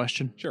legitimate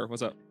question. Sure,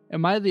 what's up?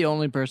 Am I the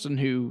only person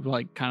who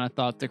like kind of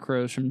thought the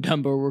crows from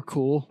Dumbo were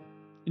cool?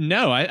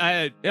 no.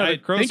 I Yeah, the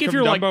crows think if from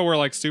you're Dumbo like, were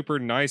like super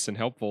nice and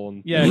helpful.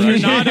 And Yeah, you're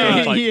not,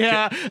 like,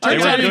 yeah, they I were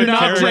try to good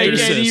not take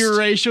characters. any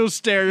racial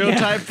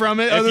stereotype from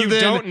it. If other you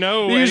than don't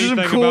know these are some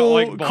anything about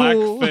like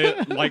cool-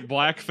 like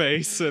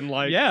blackface and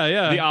like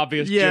yeah, the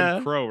obvious Yeah.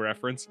 Jim Crow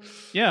reference.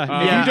 yeah.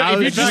 Yeah, If you don't- I if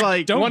was you just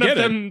like, don't One get of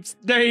it. them's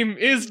name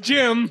is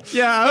Jim.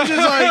 yeah, I was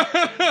just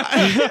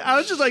like, I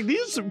was just like,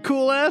 these are some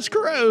cool ass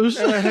crows.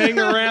 Hang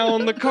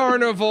around the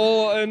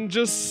carnival and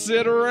just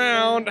sit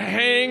around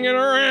hanging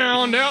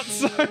around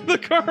outside the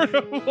carnival.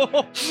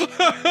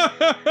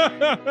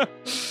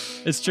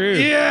 It's true.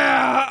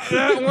 Yeah,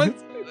 that one.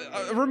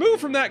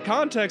 Removed from that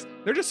context,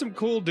 they're just some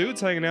cool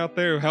dudes hanging out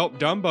there who help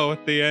Dumbo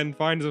at the end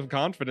find some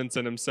confidence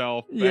in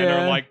himself and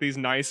Yeah. are like these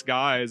nice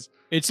guys.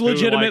 It's who,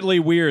 legitimately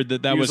weird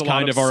that use was a lot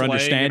kind of of our slang and are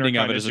understanding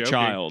of it kinda as a joking.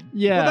 child.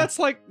 Yeah, Well, that's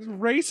like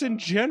race in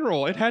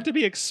general. It had to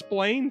be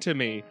explained to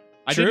me.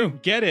 I True.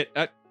 didn't get it.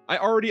 I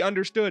already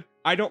understood.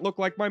 I don't look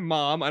like my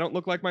mom. I don't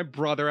look like my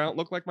brother. I don't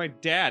look like my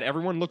dad.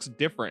 Everyone looks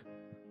different.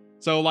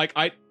 So, like,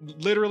 I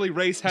literally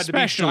race had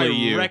Especially to be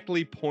you.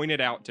 directly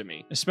pointed out to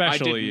me.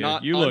 Especially I did you.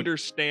 not You look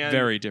understand.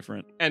 very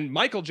different. And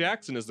Michael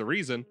Jackson is the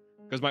reason,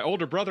 because my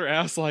older brother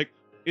asked, like,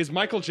 is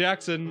Michael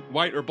Jackson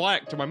white or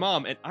black to my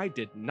mom? And I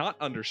did not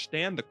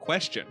understand the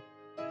question.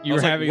 You I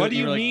was were like, having. what do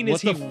you you were like, mean? what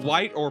Is he the f-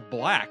 white or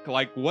black?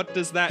 Like, what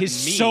does that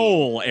His mean?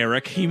 soul,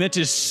 Eric. He meant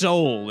his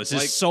soul. Is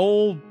his Like-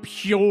 soul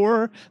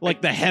pure, like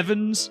the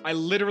heavens? I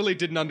literally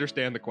didn't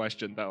understand the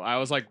question, though. I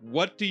was like,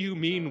 what do you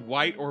mean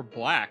white or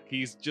black?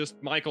 He's just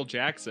Michael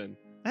Jackson.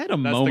 I had a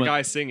That's moment. the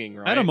guy singing,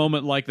 right? I had a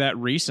moment like that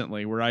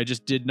recently where I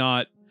just did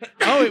not.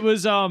 Oh, it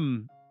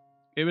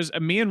was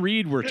me and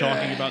Reed were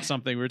talking about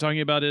something. We were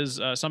talking about his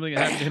something that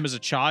happened to him as a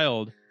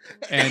child,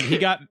 and he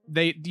got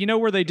do you know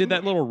where they did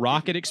that little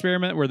rocket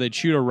experiment where they'd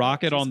shoot a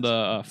rocket on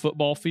the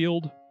football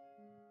field,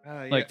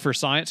 like for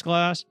science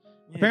class?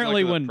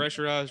 apparently like when- the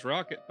pressurized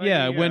rocket. Thing,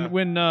 Yeah,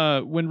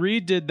 when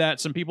Reed did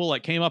that, some people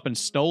like came up and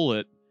stole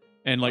it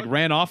and like What?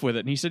 ran off with it.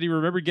 And he said he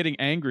remembered getting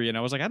angry, and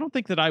I was like, I don't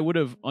think that I would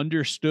have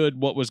understood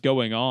what was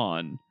going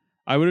on.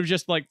 I would have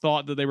just like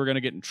thought that they were going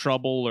to get in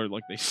trouble or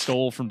like they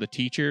stole from the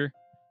teacher.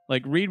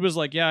 Like Reed was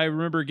like, yeah, I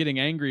remember getting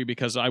angry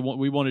because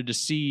we wanted to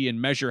see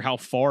and measure how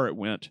far it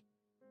went.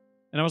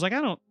 And I was like,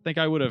 I don't think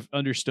I would have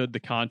understood the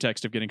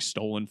context of getting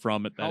stolen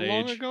from at that How age.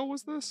 long ago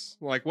was this?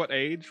 Like what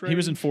age? He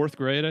was in range? 4th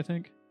grade, I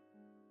think.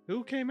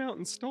 Who came out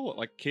and stole it?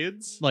 Like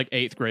kids? Like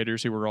 8th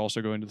graders who were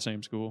also going to the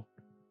same school.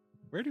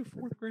 Where do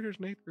 4th graders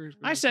and 8th graders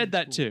go? I to said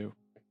that school? too.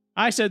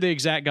 I said the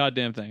exact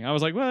goddamn thing. I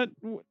was like, what?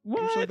 Usually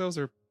What? those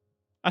are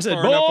I said,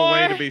 far boy, enough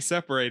away to be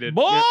separated.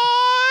 boy. Yeah.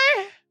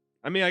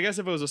 I mean, I guess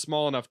if it was a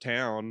small enough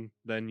town,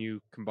 then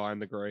you combine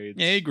the grades.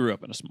 Yeah, he grew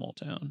up in a small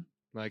town.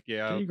 Like,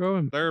 yeah, you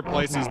growing? there are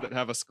places that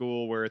have a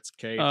school where it's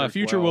K. through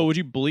Future 12. Will, would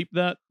you bleep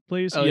that,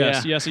 please? Oh,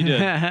 yes, yeah. yes, he did.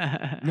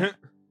 yeah,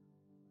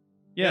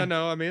 Yeah,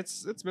 no, I mean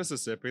it's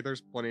Mississippi.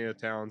 There's plenty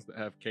of towns that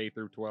have K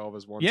through 12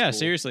 as one. yeah, school.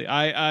 seriously.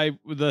 I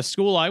the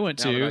school I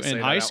went Now that I to say in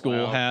that high out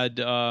school loud. had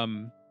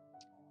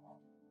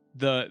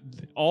the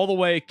all the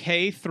way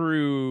K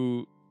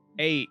through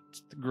 8th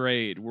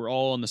grade were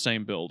all in the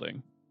same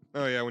building.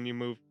 Oh yeah, when you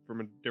moved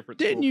from a different.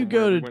 Didn't school you from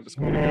go where we to- went to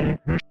school together.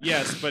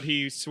 Yes, but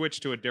he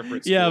switched to a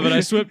different. School. Yeah, but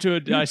I swapped to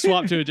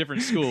a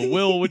different school.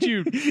 Will, would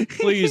you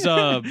please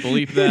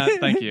bleep that?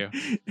 Thank you.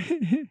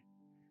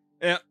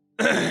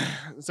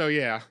 So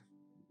yeah,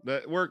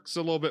 that works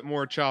a little bit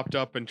more chopped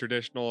up and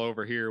traditional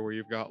over here, where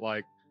you've got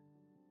like.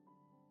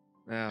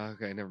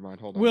 Okay, never mind.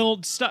 Hold on. Will,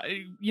 stop.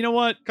 You know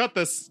what? cut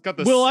this.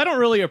 Will, I don't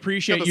really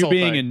appreciate this you whole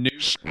being thing. a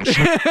noob.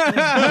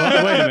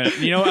 Well, wait a minute.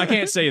 You know, I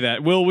can't say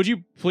that. Will, would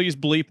you please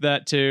bleep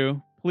that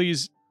too?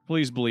 Please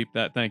bleep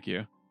that. Thank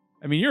you.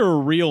 I mean, you're a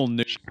real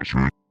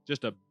noob.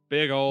 Just a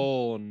big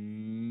ol'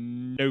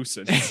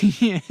 nuisance.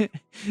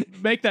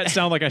 Make that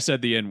sound like I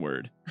said the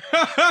N-word.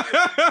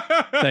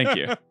 Thank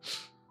you.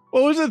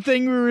 What was the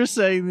thing we were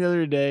saying the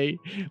other day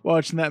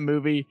watching that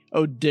movie?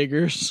 Oh,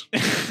 diggers.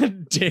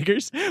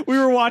 Diggers. We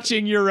were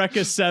watching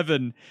Eureka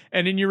 7,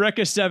 and in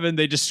Eureka 7,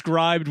 they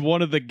described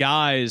one of the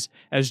guys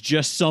as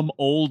just some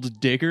old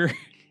digger.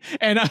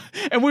 And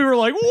we were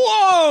like,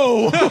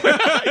 whoa!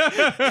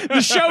 The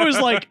show is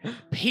like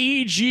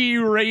PG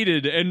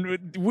rated,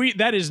 and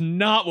that is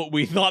not what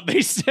we thought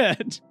they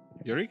said.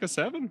 Eureka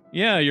 7?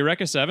 Yeah,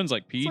 Eureka 7's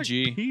like It's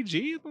PG. like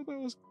PG? I thought that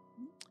was.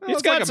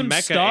 It's got like some a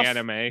mecha stuff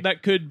anime.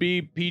 that could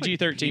be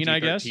PG-13, I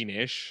guess.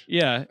 PG-13-ish.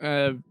 Yeah.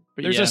 But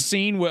There's yeah. a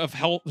scene of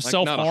Like, not a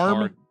self-harm.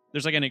 hard-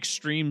 There's like an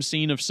extreme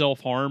scene of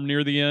self-harm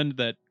near the end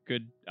that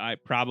could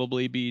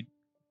probably be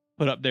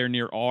put up there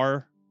near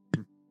R.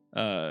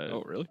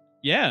 Oh, really?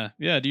 Yeah.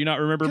 Do you not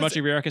remember 'Cause much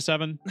of Eureka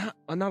 7?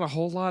 Not a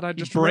whole lot. I He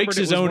just breaks remembered it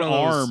his was own one of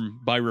those- arm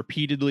by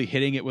repeatedly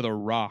hitting it with a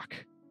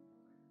rock.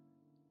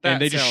 That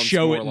And they just sounds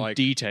show more it in like-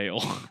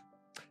 detail.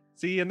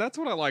 See, and that's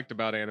what I liked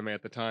about anime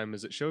at the time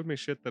is it showed me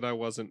shit that I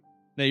wasn't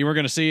that you weren't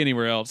going to see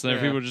anywhere else. And Yeah.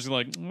 people were just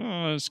like,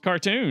 oh, it's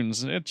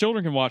cartoons.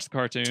 Children can watch the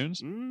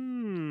cartoons. What's You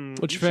your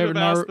favorite should have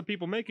asked Naruto- the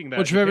people making that.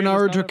 What's your favorite Japan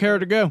does not Naruto have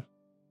character go?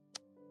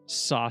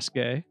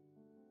 Sasuke.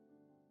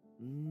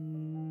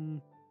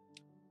 that.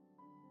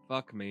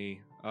 Fuck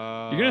me.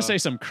 You're going to say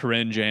some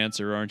cringe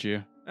answer, aren't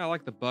you? I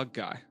like the bug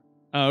guy.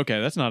 Oh,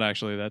 okay. That's not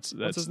actually. That's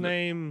What's his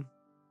name?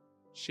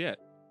 Shit.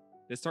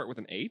 Did it start with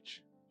an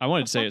H? I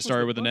wanted The to say fuck it was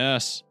started the with an fuck?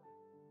 S, Did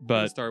it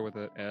but start with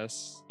an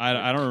S. I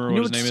don't remember You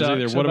know what his what name is sucks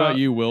either. What about about-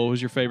 you, Will?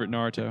 Who's your favorite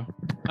Naruto?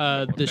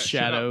 Look The that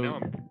shit up. Now shadow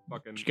I'm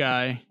fucking...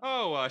 guy.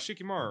 Oh,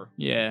 Shikamaru.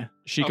 Yeah.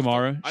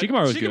 Shikamaru.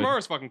 Shikamaru's good.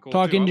 Shikamaru's fucking cool.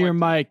 Talk too. I into your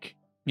liked mic.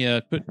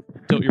 Yeah,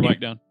 tilt your mic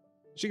down. him.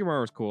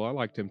 Shikamaru's cool. I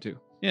liked him too.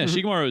 Yeah,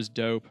 Mhm. Shikamaru is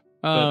dope.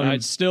 But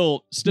I'd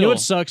still. You know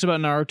what sucks about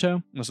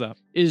Naruto What's that?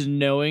 is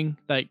knowing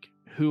like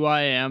who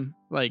I am,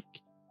 like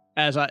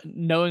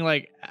knowing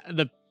like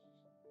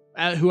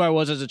who I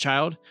was as a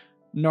child.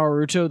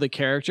 Naruto, the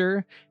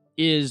character,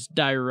 is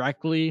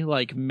directly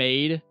like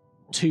made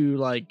to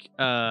like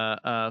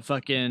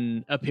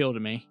fucking appeal to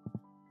me.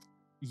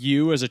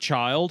 You as a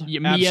child, Yeah,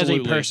 me as a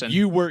Absolutely. person.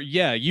 You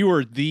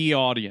were the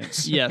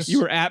audience. Yes.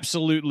 You were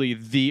absolutely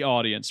the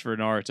audience for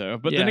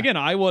Naruto. But then Yeah. again,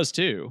 I was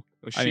too.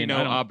 I mean,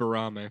 I don't-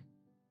 Aburame.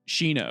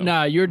 Shino.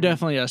 Nah, you're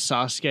definitely a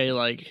Sasuke.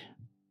 Like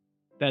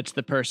that's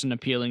the person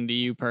appealing to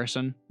you,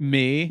 person.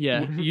 Me?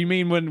 Yeah. You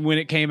mean when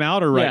it came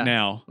out or right Yeah.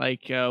 now?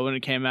 Like when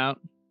it came out.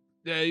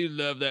 Yeah, you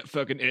love that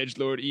fucking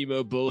edgelord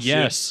emo bullshit.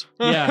 Yes.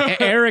 Yeah.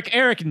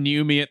 Eric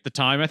knew me at the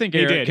time. I think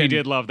He Eric did. can- He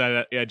did love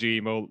that edgy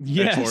emo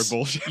Yes. edgelord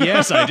bullshit.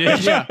 Yes, I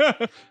did. Yeah.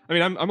 I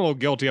mean, I'm a little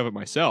guilty of it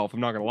myself.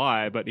 I'm not gonna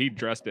lie, but he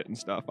dressed it and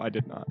stuff. I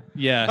did not.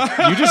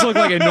 Yeah. You just look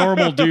like a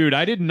normal dude.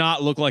 I did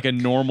not look like a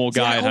normal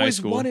guy See, I in high always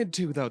school. wanted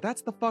to though.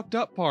 That's the fucked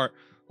up part.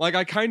 Like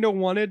I kind of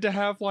wanted to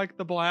have like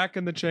the black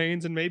and the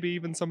chains and maybe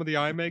even some of the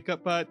eye makeup,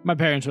 but My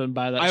parents wouldn't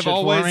buy that. I've shit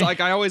always for me.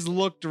 I always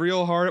looked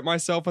real hard at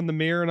myself in the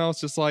mirror and I was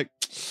just like,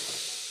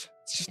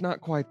 it's just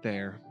not quite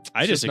there.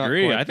 I It's just not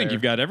disagree. quite I think there.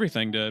 you've got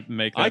everything to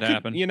make that I could,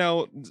 happen. you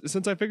know,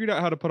 since I figured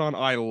out how to put on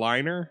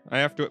eyeliner, I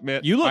have to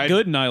admit You look I,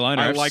 good in eyeliner.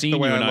 I I've like seen the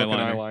way you in I look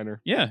eyeliner. in eyeliner.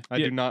 Yeah. I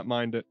yeah. do not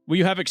mind it. Well,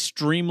 you have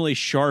extremely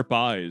sharp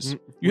eyes. Mm, You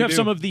we have do.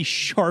 some of the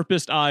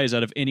sharpest eyes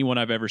out of anyone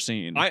I've ever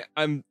seen.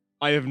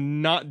 I have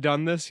not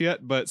done this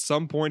yet, but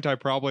some point I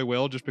probably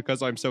will, just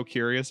because I'm so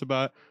curious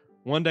about it.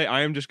 One day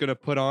I am just gonna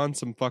put on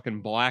some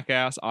fucking black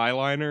ass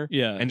eyeliner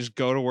yeah. and just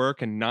go to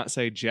work and not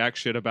say jack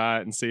shit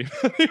about it and see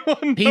if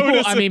anyone People, I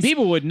notices. mean,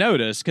 people would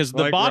notice because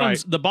the Like,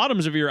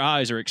 bottoms of your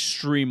eyes are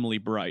extremely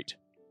bright.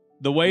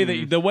 The way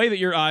that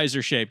your eyes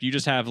are shaped, you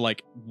just have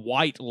like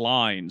white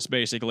lines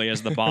basically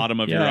as the bottom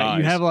of your eyes.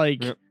 you have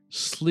like Yep.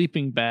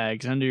 sleeping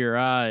bags under your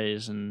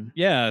eyes, and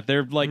yeah,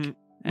 they're like Mhm.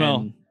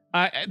 well,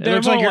 and it they're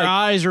looks like more your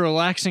eyes are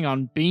relaxing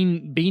on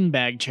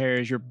beanbag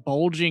chairs. You're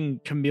bulging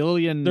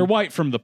chameleon. they're white from the